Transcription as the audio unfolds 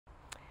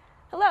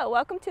Hello,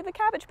 welcome to the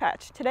cabbage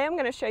patch. Today I'm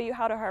going to show you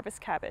how to harvest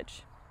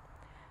cabbage.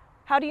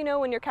 How do you know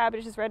when your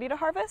cabbage is ready to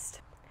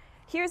harvest?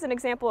 Here's an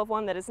example of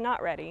one that is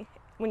not ready.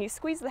 When you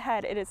squeeze the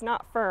head, it is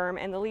not firm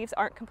and the leaves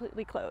aren't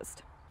completely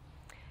closed.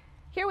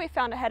 Here we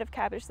found a head of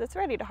cabbage that's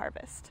ready to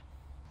harvest.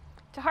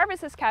 To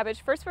harvest this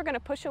cabbage, first we're going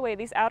to push away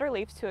these outer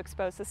leaves to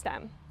expose the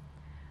stem.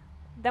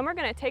 Then we're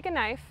going to take a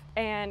knife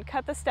and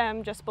cut the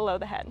stem just below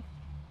the head.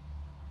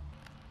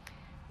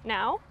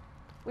 Now,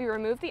 we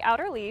remove the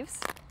outer leaves.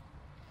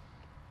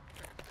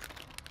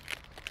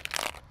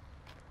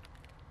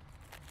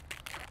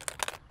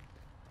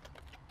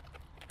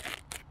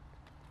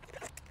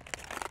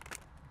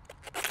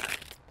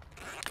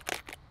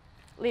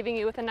 Leaving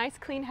you with a nice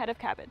clean head of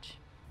cabbage.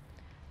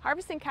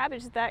 Harvesting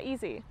cabbage is that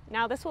easy.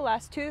 Now this will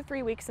last 2 to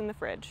 3 weeks in the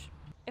fridge.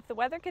 If the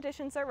weather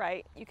conditions are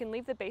right, you can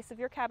leave the base of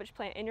your cabbage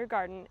plant in your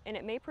garden and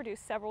it may produce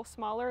several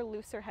smaller,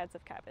 looser heads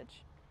of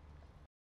cabbage.